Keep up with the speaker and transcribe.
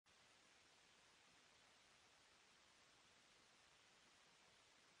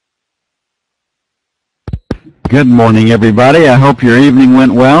Good morning, everybody. I hope your evening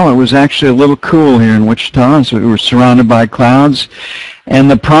went well. It was actually a little cool here in Wichita, so we were surrounded by clouds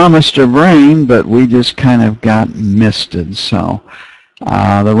and the promise of rain, but we just kind of got misted. So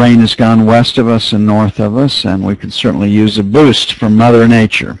the rain has gone west of us and north of us, and we could certainly use a boost from Mother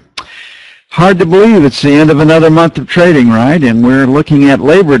Nature. Hard to believe it's the end of another month of trading, right? And we're looking at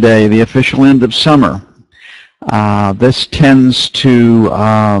Labor Day, the official end of summer. This tends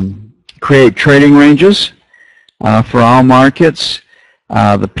to create trading ranges for all markets.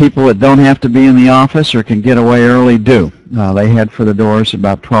 The people that don't have to be in the office or can get away early do. They head for the doors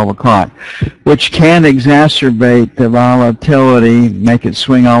about 12 o'clock, which can exacerbate the volatility, make it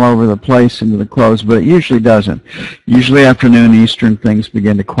swing all over the place into the close, but it usually doesn't. Usually afternoon Eastern, things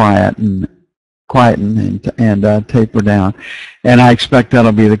begin to quieten and taper down, and I expect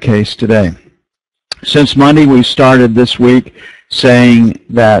that'll be the case today. Since Monday, we started this week saying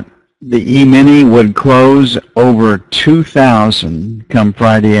that the E-mini would close over 2,000 come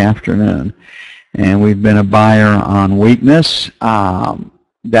Friday afternoon, and we've been a buyer on weakness. That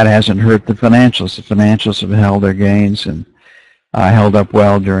hasn't hurt the financials. The financials have held their gains and held up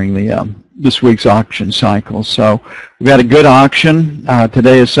well during the this week's auction cycle. So we've got a good auction.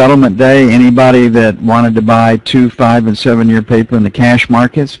 Today is settlement day. Anybody that wanted to buy 2, 5, and 7-year paper in the cash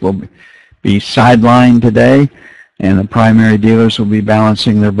markets will be sidelined today, and the primary dealers will be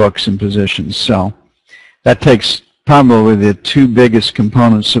balancing their books and positions. So that takes probably the two biggest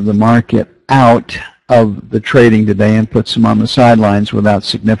components of the market out of the trading today and puts them on the sidelines without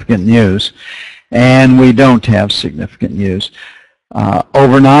significant news. And we don't have significant news.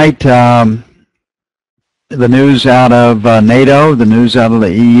 Overnight, the news out of NATO, the news out of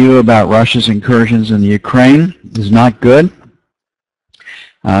the EU about Russia's incursions in the Ukraine is not good.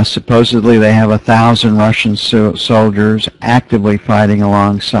 Supposedly they have 1,000 Russian soldiers actively fighting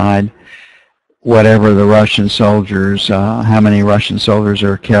alongside whatever the Russian soldiers, how many Russian soldiers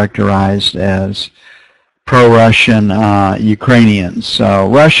are characterized as pro-Russian Ukrainians. So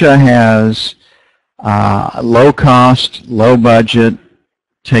Russia has low cost, low budget,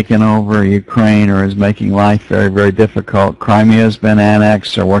 taken over Ukraine, or is making life very, very difficult. Crimea has been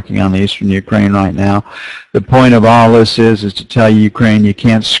annexed. They're working on the eastern Ukraine right now. The point of all this is to tell Ukraine you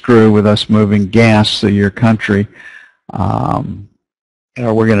can't screw with us moving gas through your country, or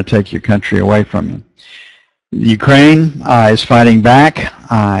we're going to take your country away from you. Ukraine is fighting back,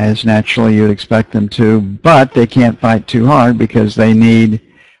 as naturally you'd expect them to, but they can't fight too hard because they need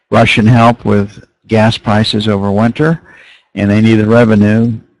Russian help with gas prices over winter, and they need the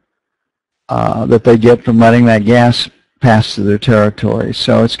revenue that they get from letting that gas pass through their territory.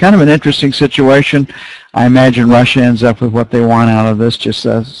 So it's kind of an interesting situation. I imagine Russia ends up with what they want out of this, just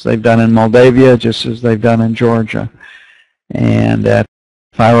as they've done in Moldavia, just as they've done in Georgia. And if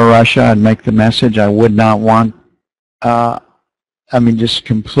I were Russia, I'd make the message. I would not want, just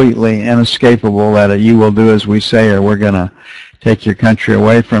completely inescapable that you will do as we say, or we're going to take your country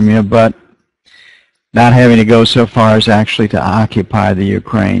away from you, but not having to go so far as actually to occupy the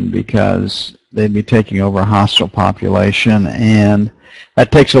Ukraine, because they'd be taking over a hostile population, and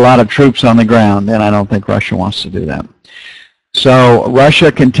that takes a lot of troops on the ground, and I don't think Russia wants to do that. So Russia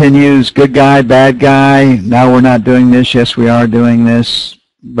continues, good guy, bad guy, no, we're not doing this, yes, we are doing this,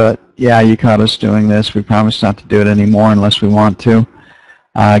 but yeah, you caught us doing this, we promise not to do it anymore unless we want to,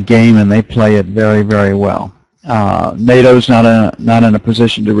 game, and they play it very, very well. NATO's not in a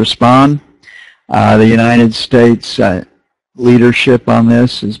position to respond. The United States leadership on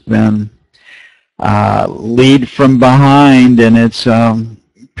this has been lead from behind, and it's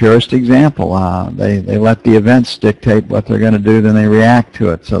purest example. They let the events dictate what they're going to do, then they react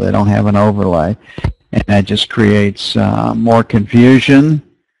to it, so they don't have an overlay. And that just creates more confusion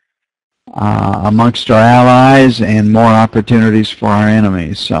amongst our allies and more opportunities for our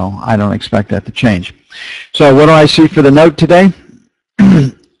enemies. So I don't expect that to change. So what do I see for the note today?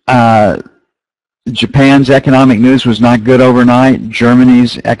 Japan's economic news was not good overnight.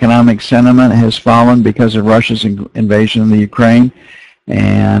 Germany's economic sentiment has fallen because of Russia's invasion of the Ukraine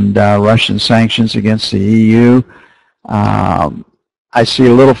and Russian sanctions against the EU. I see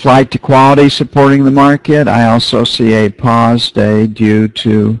a little flight to quality supporting the market. I also see a pause day due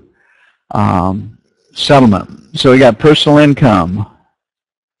to settlement. So we got personal income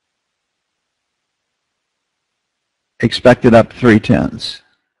expected up 0.3.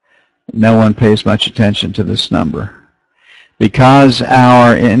 No one pays much attention to this number. Because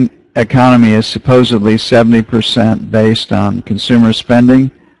our economy is supposedly 70% based on consumer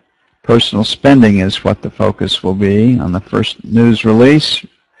spending, personal spending is what the focus will be on the first news release.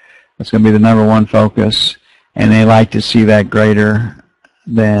 That's going to be the #1 focus, and they like to see that greater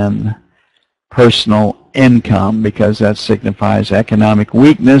than personal income, because that signifies economic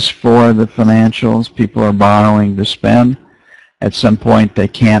weakness for the financials. People are borrowing to spend. At some point, they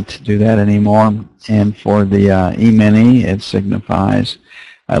can't do that anymore. And for the E-mini, it signifies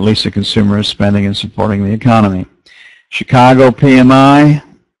at least the consumer is spending and supporting the economy. Chicago PMI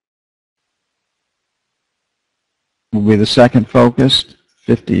will be the second focus,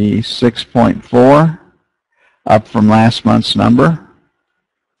 56.4, up from last month's number.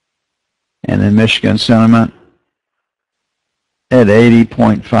 And then Michigan sentiment at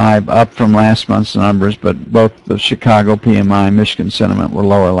 80.5, up from last month's numbers, but both the Chicago PMI and Michigan sentiment were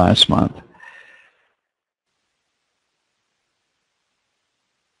lower last month.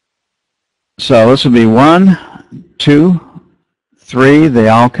 So this will be 1, 2, 3. They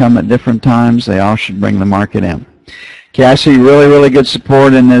all come at different times. They all should bring the market in. Okay, I see really good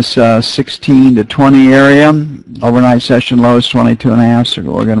support in this 16 to 20 area. Overnight session low is 22.5, so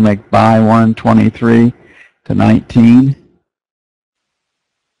we're going to make buy 1, 23 to 19.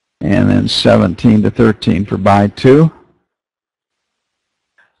 And then 17 to 13 for buy 2.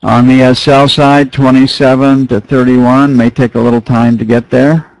 On the sell side, 27 to 31. May take a little time to get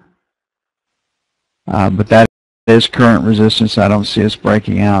there. But that is current resistance. I don't see us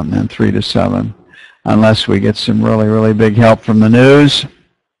breaking out. And then 3 to 7. Unless we get some really big help from the news.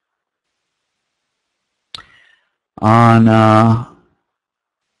 On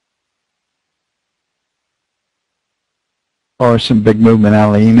or some big movement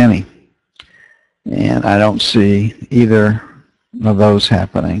out of the E-mini. And I don't see either of those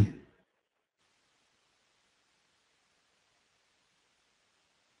happening.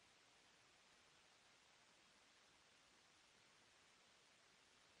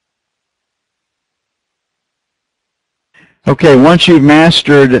 Okay, once you've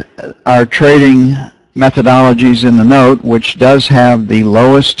mastered our trading methodologies in the note, which does have the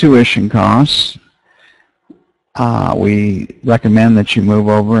lowest tuition costs, we recommend that you move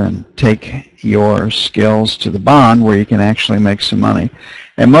over and take your skills to the bond where you can actually make some money.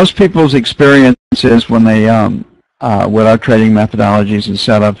 And most people's experience is when they, with our trading methodologies and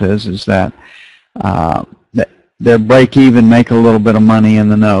setup is that their break even make a little bit of money in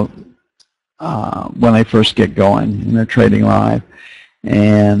the note when they first get going and they're trading live.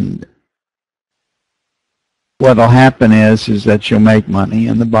 And what will happen is that you'll make money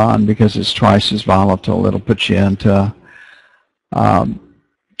in the bond because it's twice as volatile. It'll put you into a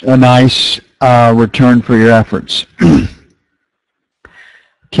nice return for your efforts.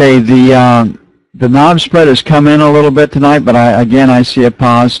 Okay, the knob spread has come in a little bit tonight, but I see a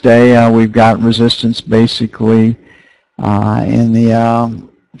pause day. We've got resistance basically in the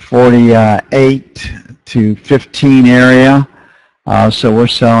 48 to 15 area. So we're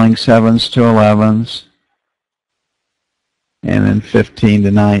selling 7s to 11s. And then 15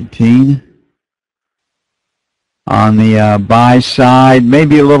 to 19. On the buy side,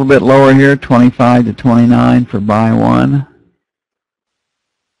 maybe a little bit lower here, 25 to 29 for buy 1.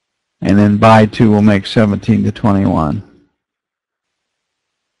 And then buy 2 will make 17 to 21.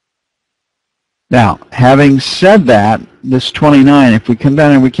 Now, having said that, this 29, if we come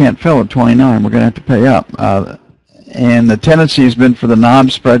down and we can't fill at 29, we're going to have to pay up. And the tendency has been for the knob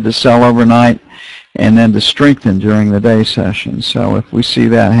spread to sell overnight and then to strengthen during the day session. So if we see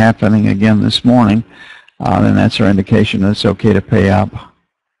that happening again this morning, then that's our indication that it's okay to pay up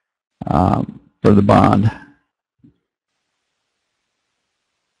for the bond.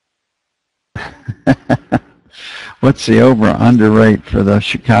 What's the over-under rate for the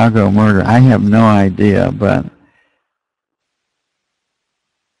Chicago murder? I have no idea, but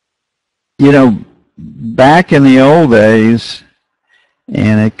you know, back in the old days,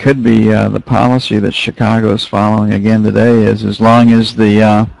 and it could be the policy that Chicago is following again today, is as long as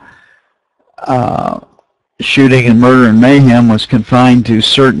the shooting and murder and mayhem was confined to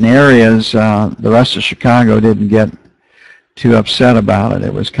certain areas, the rest of Chicago didn't get too upset about it.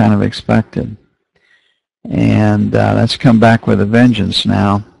 It was kind of expected. And that's come back with a vengeance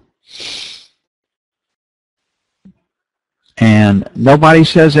now. And nobody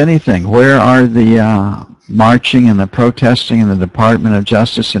says anything. Where are the marching and the protesting in the Department of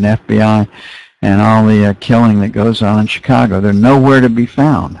Justice and FBI and all the killing that goes on in Chicago? They're nowhere to be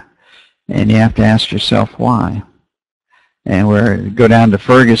found. And you have to ask yourself why. And we go down to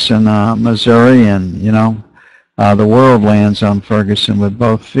Ferguson, Missouri, and, you know, the world lands on Ferguson with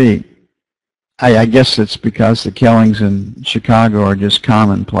both feet. I guess it's because the killings in Chicago are just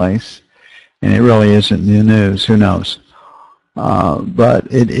commonplace, and it really isn't new news. Who knows? But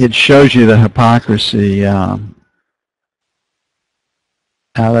it shows you the hypocrisy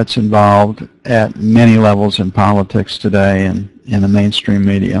that's involved at many levels in politics today and in the mainstream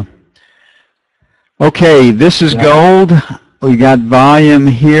media. Okay, this is gold. We got volume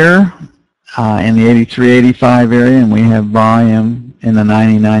here in the 83-85 area, and we have volume in the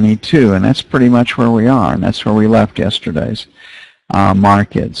 90-92, and that's pretty much where we are, and that's where we left yesterday's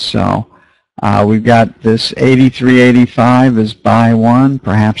market. So we've got this 83-85 is buy one,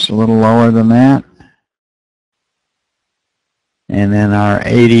 perhaps a little lower than that. And then our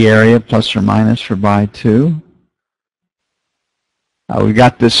 80 area plus or minus for buy two. We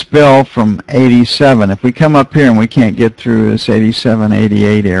got this spill from 87. If we come up here and we can't get through this 87,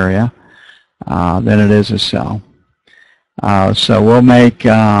 88 area, then it is a sell. So we'll make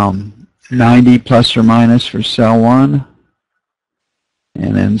 90 plus or minus for sell one.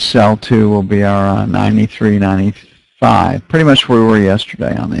 And then sell two will be our 93, 95. Pretty much where we were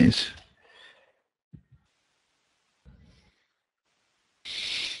yesterday on these.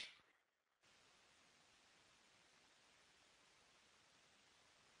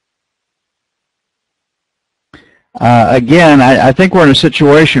 Again, I think we're in a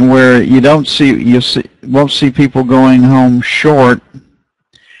situation where you won't see people going home short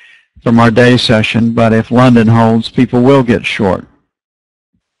from our day session, but if London holds, people will get short.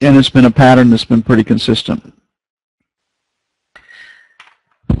 And it's been a pattern that's been pretty consistent.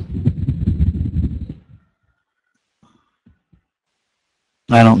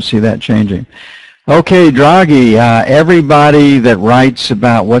 I don't see that changing. Okay, Draghi, everybody that writes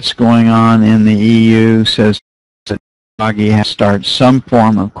about what's going on in the EU says that Draghi has to start some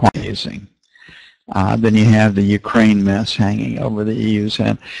form of quantitative easing. Then you have the Ukraine mess hanging over the EU's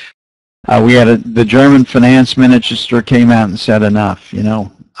head. We had the German finance minister came out and said enough,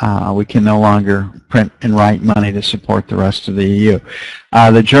 we can no longer print and write money to support the rest of the EU.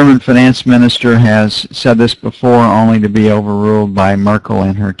 The German finance minister has said this before, only to be overruled by Merkel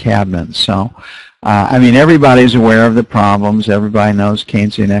and her cabinet. So, I mean, everybody's aware of the problems. Everybody knows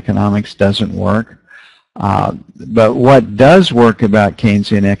Keynesian economics doesn't work. But what does work about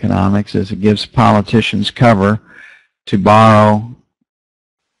Keynesian economics is it gives politicians cover to borrow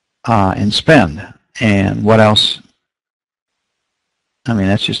and spend. And what else? I mean,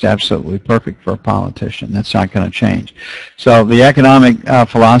 that's just absolutely perfect for a politician. That's not going to change. So the economic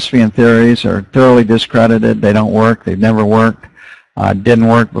philosophy and theories are thoroughly discredited. They don't work. They've never worked. Didn't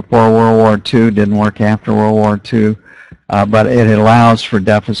work before World War II. Didn't work after World War II. But it allows for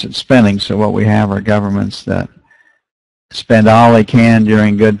deficit spending. So what we have are governments that spend all they can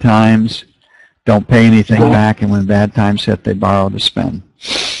during good times, don't pay anything back, and when bad times hit, they borrow to spend.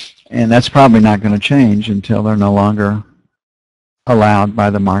 And that's probably not going to change until they're no longer allowed by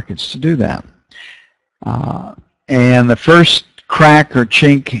the markets to do that. And the first crack or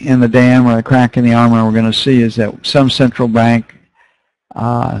chink in the dam or a crack in the armor we're going to see is that some central bank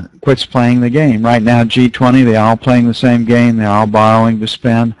quits playing the game. Right now, G20, they're all playing the same game. They're all borrowing to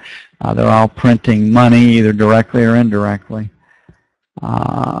spend. They're all printing money either directly or indirectly.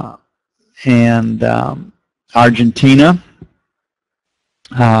 Argentina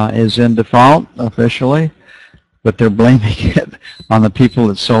is in default officially, but they're blaming it on the people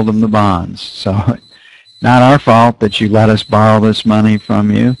that sold them the bonds. So not our fault that you let us borrow this money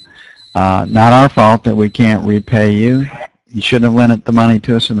from you. Not our fault that we can't repay you. You shouldn't have lent the money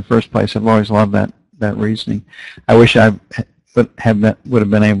to us in the first place. I've always loved that reasoning. I wish I would have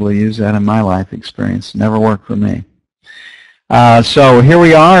been able to use that in my life experience. Never worked for me. So here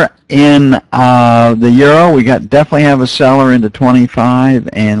we are in the euro. We definitely have a seller into 25,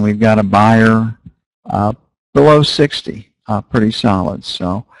 and we've got a buyer below 60. Pretty solid.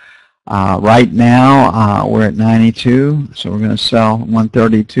 So right now we're at 92, so we're going to sell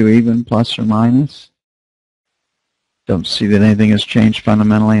 132 even plus or minus. Don't see that anything has changed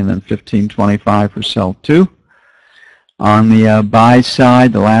fundamentally, and then 1525 for sell 2. On the buy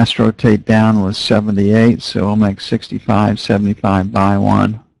side, the last rotate down was 78, so we'll make 65, 75 buy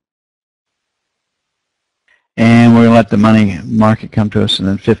 1. And we're going to let the money market come to us, and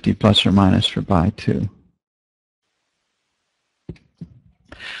then 50 plus or minus for buy 2.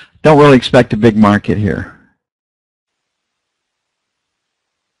 Don't really expect a big market here.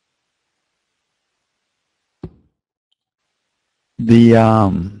 The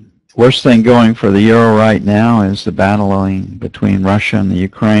worst thing going for the euro right now is the battling between Russia and the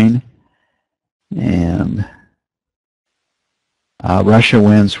Ukraine. And Russia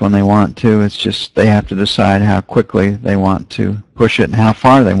wins when they want to. It's just they have to decide how quickly they want to push it and how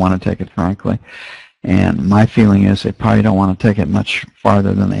far they want to take it, frankly. And my feeling is they probably don't want to take it much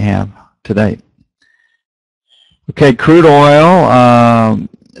farther than they have to date. Okay, crude oil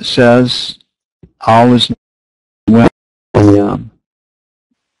says all is well in the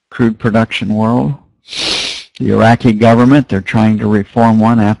crude production world. The Iraqi government, they're trying to reform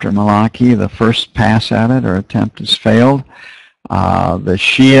one after Maliki. The first pass at it or attempt has failed. The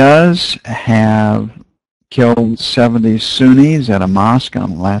Shias have killed 70 Sunnis at a mosque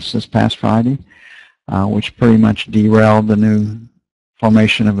on this past Friday, which pretty much derailed the new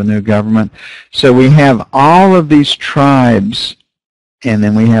formation of a new government. So we have all of these tribes, and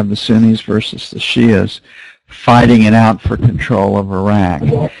then we have the Sunnis versus the Shias fighting it out for control of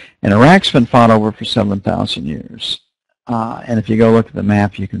Iraq. And Iraq's been fought over for 7,000 years. And if you go look at the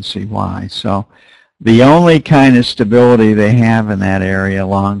map, you can see why. So the only kind of stability they have in that area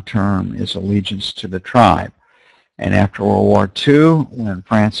long term is allegiance to the tribe. And after World War II, when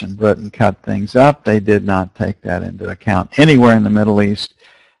France and Britain cut things up, they did not take that into account anywhere in the Middle East.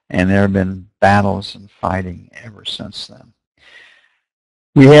 And there have been battles and fighting ever since then.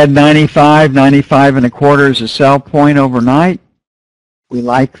 We had 95 and a quarter as a sell point overnight. We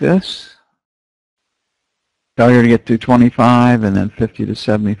like this. Failure to get through 25 and then 50 to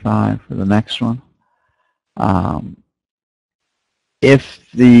 75 for the next one. If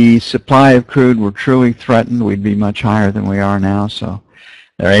the supply of crude were truly threatened, we'd be much higher than we are now. So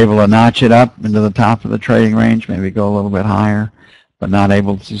they're able to notch it up into the top of the trading range, maybe go a little bit higher, but not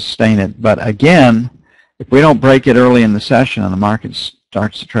able to sustain it. But again, if we don't break it early in the session and the market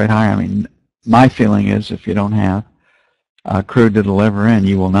starts to trade higher, I mean, my feeling is if you don't have crude to deliver in,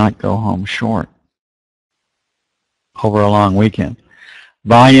 you will not go home short over a long weekend.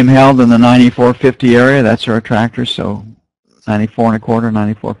 Volume held in the 94.50 area. That's our attractor. So 94 and a quarter,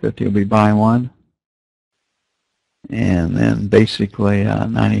 94.50 will be buy one. And then basically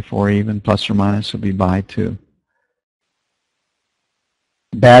 94 even plus or minus will be buy two.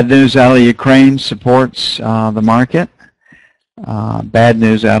 Bad news out of Ukraine supports the market. Bad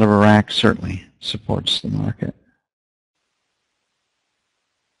news out of Iraq certainly supports the market.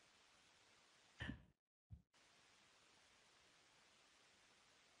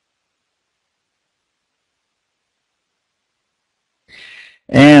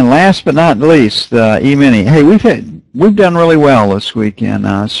 And last but not least, the E-mini. Hey, we've done really well this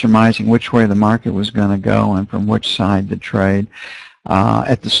weekend surmising which way the market was going to go and from which side to trade.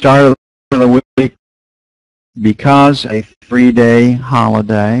 At the start of the week, because a 3-day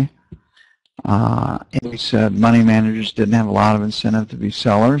holiday, we said money managers didn't have a lot of incentive to be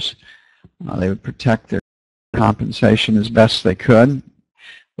sellers. They would protect their compensation as best they could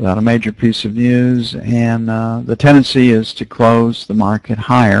without a major piece of news, and the tendency is to close the market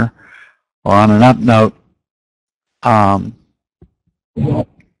higher or on an up note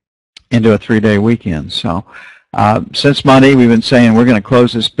into a 3-day weekend. So since Monday, we've been saying we're going to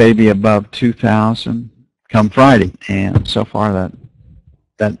close this baby above 2,000 come Friday, and so far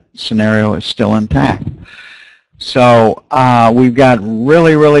that scenario is still intact. So we've got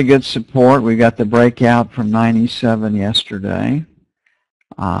really, really good support. We got the breakout from 97 yesterday.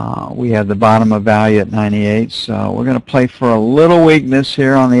 We have the bottom of value at 98, so we're going to play for a little weakness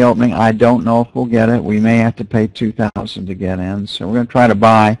here on the opening. I don't know if we'll get it. We may have to pay 2,000 to get in, so we're going to try to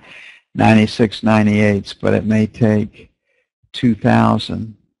buy 96, 98s, but it may take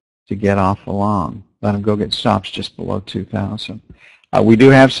 2,000 to get off the long. Let them go get stops just below 2,000. We do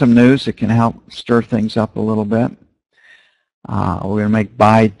have some news that can help stir things up a little bit. We're going to make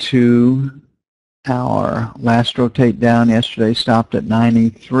buy two. Our last rotate down yesterday stopped at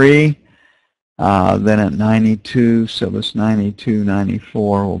 93, then at 92, so this 92,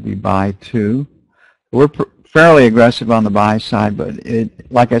 94 will be buy two. We're fairly aggressive on the buy side, but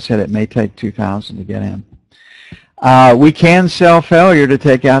like I said, it may take 2,000 to get in. We can sell failure to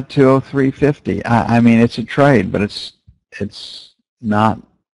take out 203.50. I mean, it's a trade, but it's not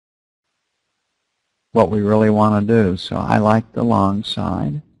what we really want to do. So I like the long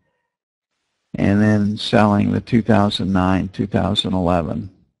side. And then selling the 2009,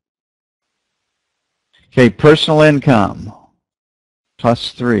 2011. Okay, personal income,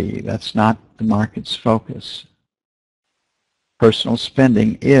 +3. That's not the market's focus. Personal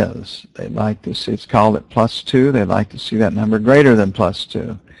spending is. They'd like to see, it's called at +2. They'd like to see that number greater than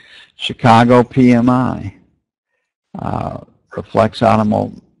 +2. Chicago PMI reflects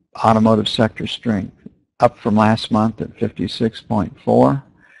automotive sector strength, up from last month at 56.4.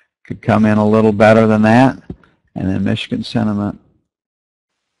 Could come in a little better than that. And then Michigan sentiment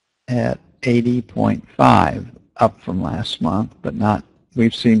at 80.5, up from last month, but not,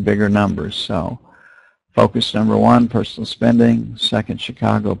 we've seen bigger numbers. So focus number 1, personal spending. 2nd,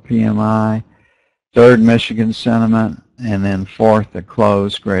 Chicago PMI. 3rd, Michigan sentiment. And then 4th, a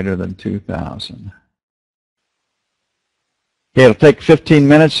close greater than 2,000. Okay, it'll take 15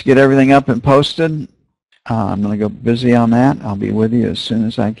 minutes to get everything up and posted. I'm going to go busy on that. I'll be with you as soon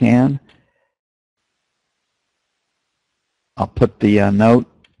as I can. I'll put the note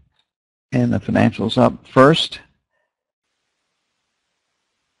and the financials up first.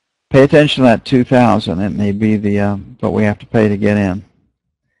 Pay attention to that 2,000. It may be the what we have to pay to get in.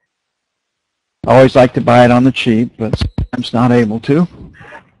 I always like to buy it on the cheap, but sometimes not able to.